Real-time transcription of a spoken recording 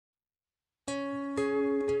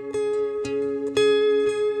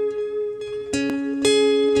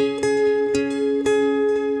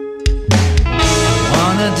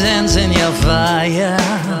dance in your fire.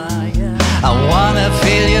 I wanna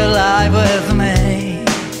feel you alive with me,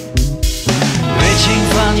 reaching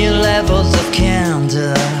for new levels of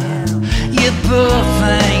candor. You poor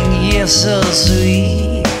thing, you're so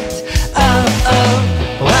sweet. Oh, oh,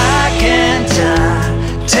 why can't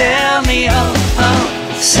I? Tell me, oh, oh,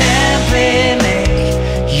 simply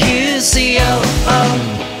make you see, oh, oh,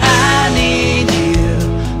 I need you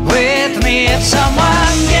with me. If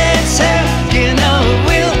someone gets hurt, you know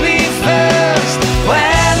we'll be first.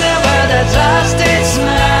 When the world has lost its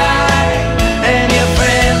mind and your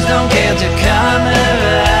friends don't care to come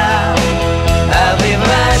around, I'll be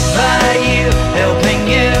right by you, helping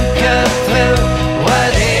you cut through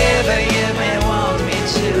whatever you may want me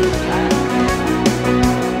to.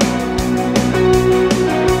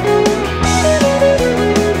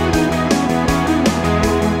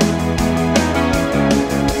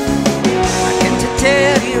 I can't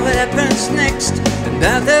tell you what happens next,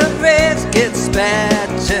 another race gets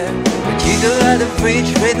better. But you go out of reach,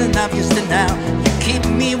 written up just now. You keep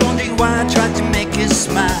me wondering why I tried to make you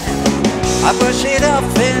smile. I brush it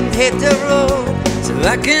off and hit the road so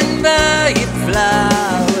I can buy you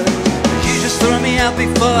flowers. But you just throw me out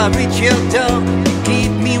before I reach your door. You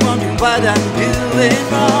keep me wondering what I'm doing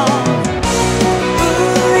wrong.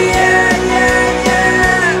 Ooh, yeah, yeah,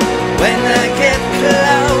 yeah, when I get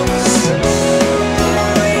close.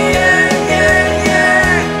 Ooh, yeah, yeah,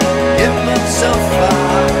 yeah, you move so far.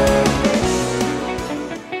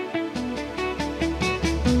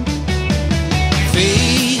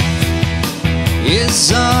 Feet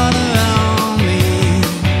is all around me.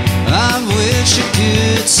 I wish you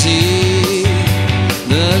could see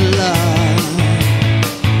the light.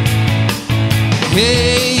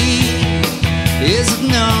 Hey, is it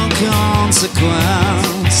no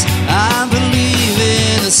consequence? I believe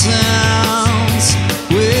in the sounds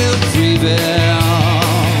will prevail.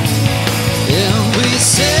 And we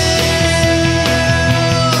sail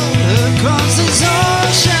across this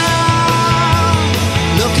ocean,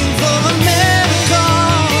 looking for a miracle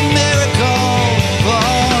for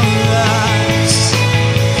us.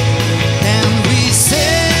 And we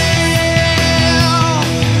sail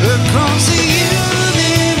across the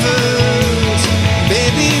universe.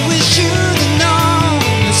 Baby, we should have known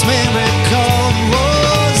this miracle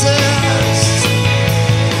was us.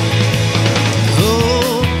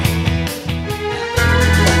 Oh,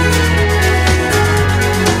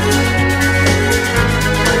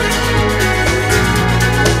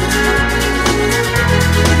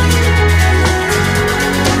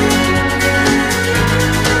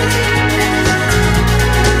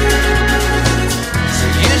 so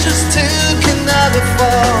you just took another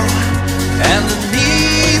fall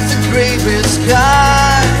underneath the gravy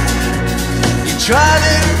sky. You try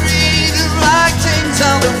to read the writings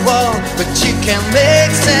on the wall, but you can't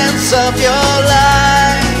make sense of your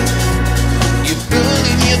life. You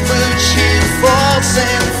bully your boots, you false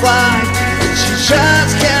and fight, but you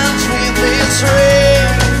just can't read this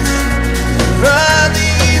race.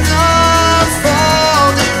 Running off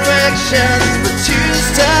all directions, but you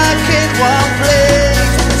stuck in one place.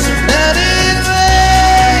 So let it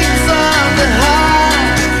rain from the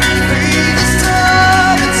heart, free the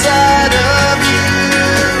storm inside of you.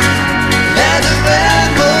 Let the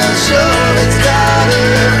rainbow show its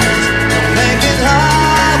colors, don't make it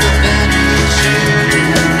harder than you should.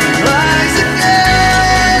 Rise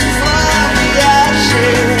again from the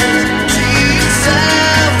ashes, see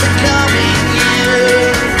yourself becoming you,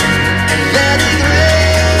 and let it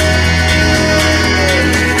rain,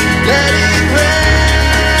 let it rain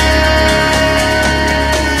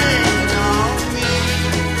on me.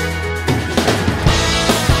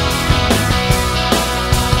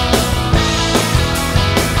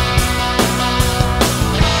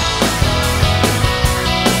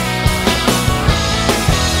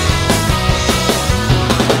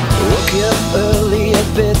 Woke up early, a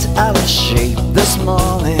bit out of shape this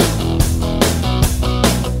morning.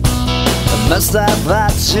 I must have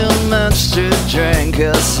had too much to drink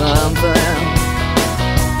or something.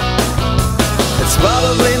 It's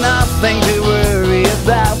probably nothing to worry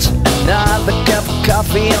about. Another cup of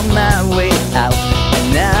coffee on my way out,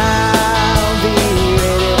 and I'll be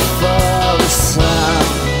ready for the sun.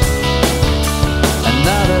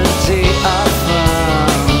 Another day of fun,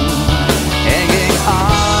 hanging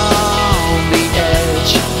on the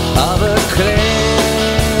edge of a cliff.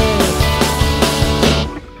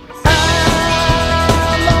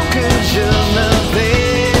 Alors que je me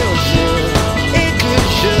perde et que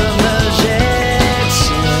je me jette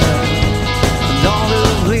dans le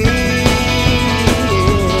vide,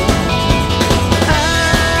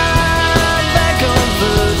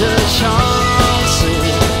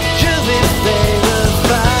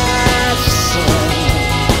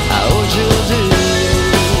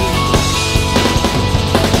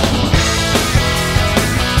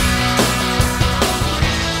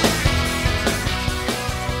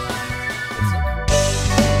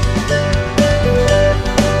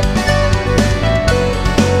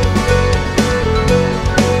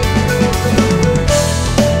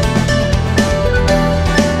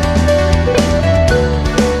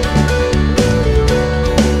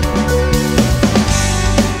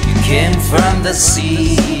 the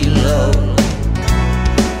sea-low,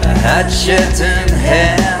 a hatchet in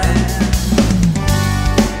hand.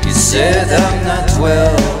 You said I'm not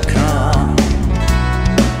welcome,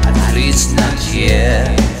 at least not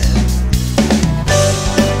yet.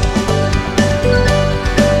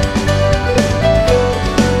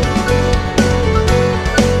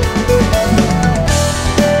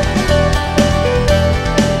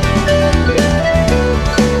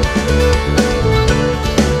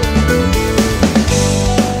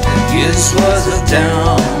 This was a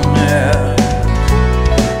downer,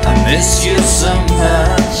 I miss you so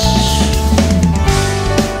much.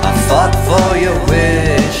 I fought for your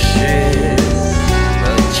wishes,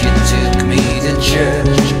 but you took me to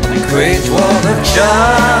church. The Great Wall of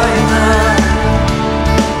China,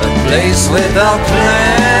 a place without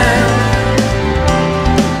plan.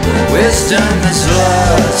 The wisdom is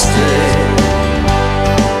lost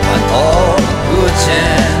on all who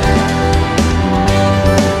attend.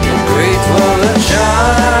 Wall of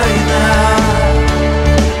China,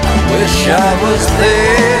 I wish I was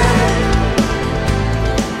there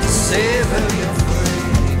to savor your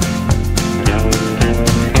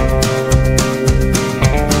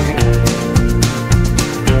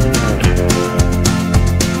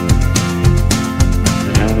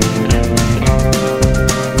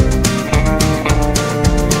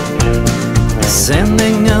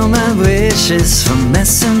sending all my wishes for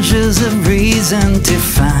messengers of reason to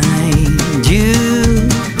find you.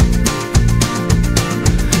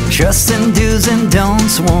 Trust in do's and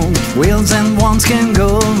don'ts, won't, wills and wants can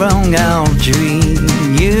go wrong. I'll dream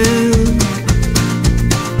you,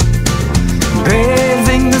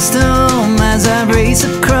 braving the storm as I race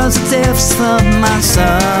across the depths of my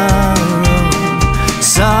sorrow.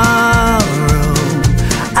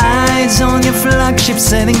 Eyes on your flagship,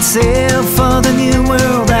 setting sail for the new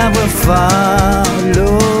world. I will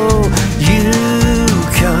follow you,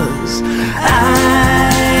 'cause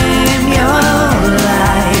I'm your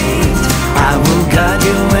light. I will guide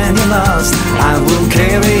you when you're lost. I will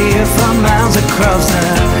carry you for miles across the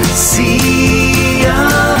sea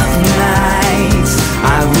of nights.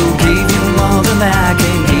 I will give you more than I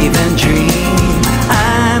can give and dream.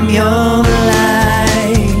 I'm your light.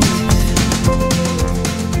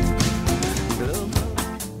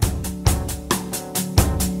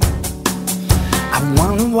 I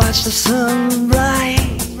wanna watch the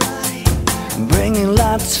sunrise, bringing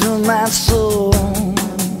light to my soul.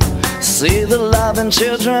 See the love in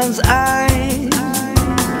children's eyes,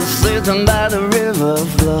 sitting by the river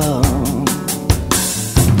flow.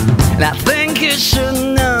 And I think you should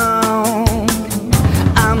know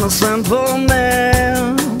I'm a simple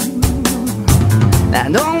man. I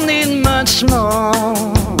don't need much more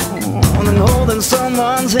than holding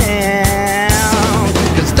someone's hand,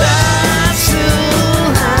 'cause that's who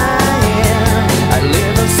I am. I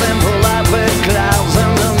live a simple life with clouds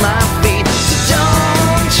under my feet. So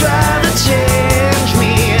don't try to change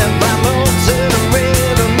me if I move to the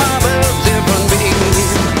rhythm of a different beat.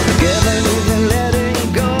 Giving and letting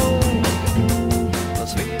go,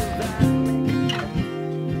 let's feel that.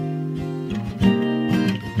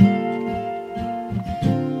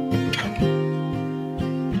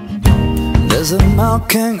 There's a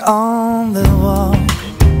marking on the wall,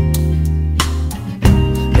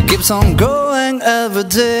 it keeps on growing every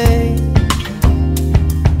day.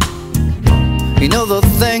 You know the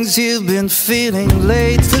things you've been feeling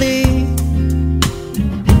lately.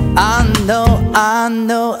 I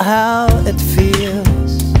know how it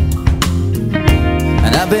feels,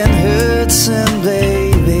 and I've been hurting,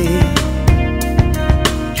 baby,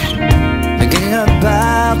 thinking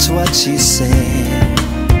about what you said.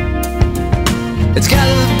 It's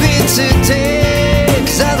gotta be today,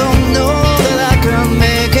 'cause I don't know that I can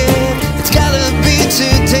make it. It's gotta be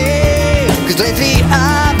today, 'cause lately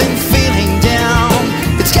I've been feeling down.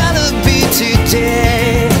 It's gotta be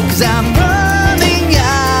today, 'cause I'm running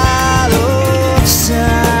out of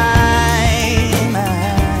time.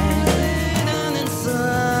 I'm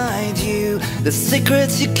inside you, the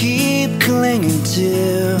secrets you keep clinging to.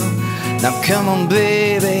 Now come on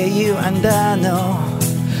baby, you and I know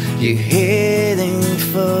you're heading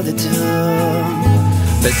for the door.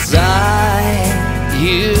 Beside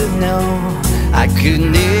you know I could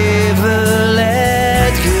never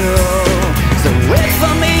let go. So wait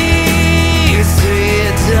for me,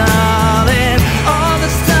 sweet darling. All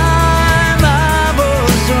this time I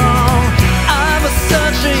was wrong. I was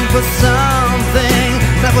searching for something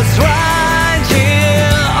that was right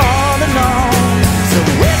here all along. So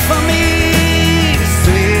wait for me,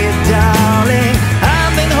 sweet darling.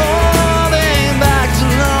 I've been holding back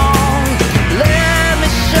too long. Let me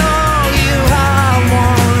show you how I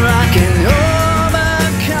want rock and roll.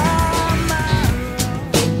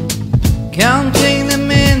 counting the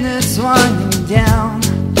minutes winding down.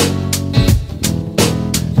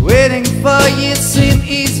 Waiting for you seemed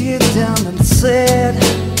easier done than said,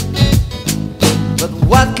 but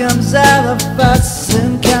what comes out of us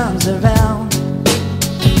soon comes around.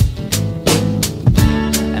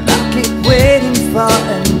 And I'll keep waiting for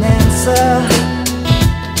an answer.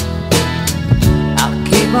 I'll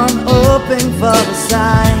keep on hoping for the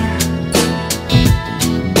sign.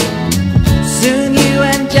 Soon you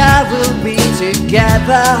and I will be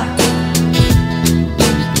together,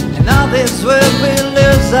 and all this world will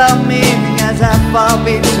lose our meaning as I fall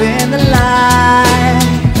between the lines.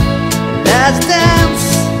 Let's dance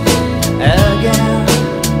again,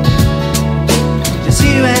 just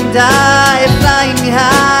you and I, flying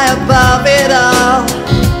high above it all.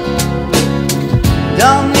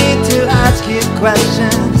 Don't need to ask you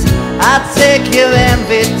questions, I'll take your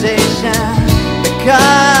invitation,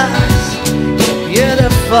 because you're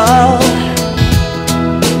beautiful.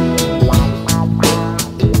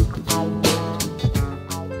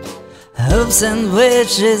 Hopes and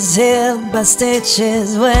wishes healed by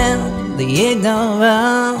stitches when the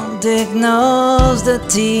ignorant ignores the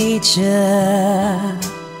teacher.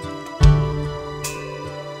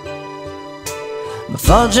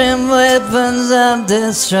 Forging weapons of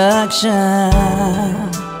destruction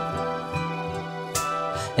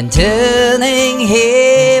and turning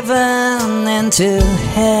heaven into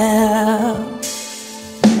hell.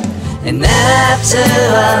 And after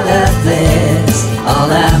all of this, all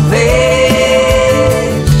I wish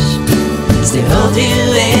is to hold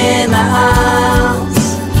you in my arms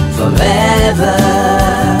forever.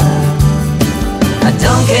 I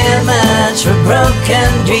don't care much for broken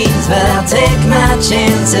dreams, but I'll take my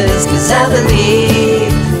chances, 'cause I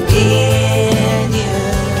believe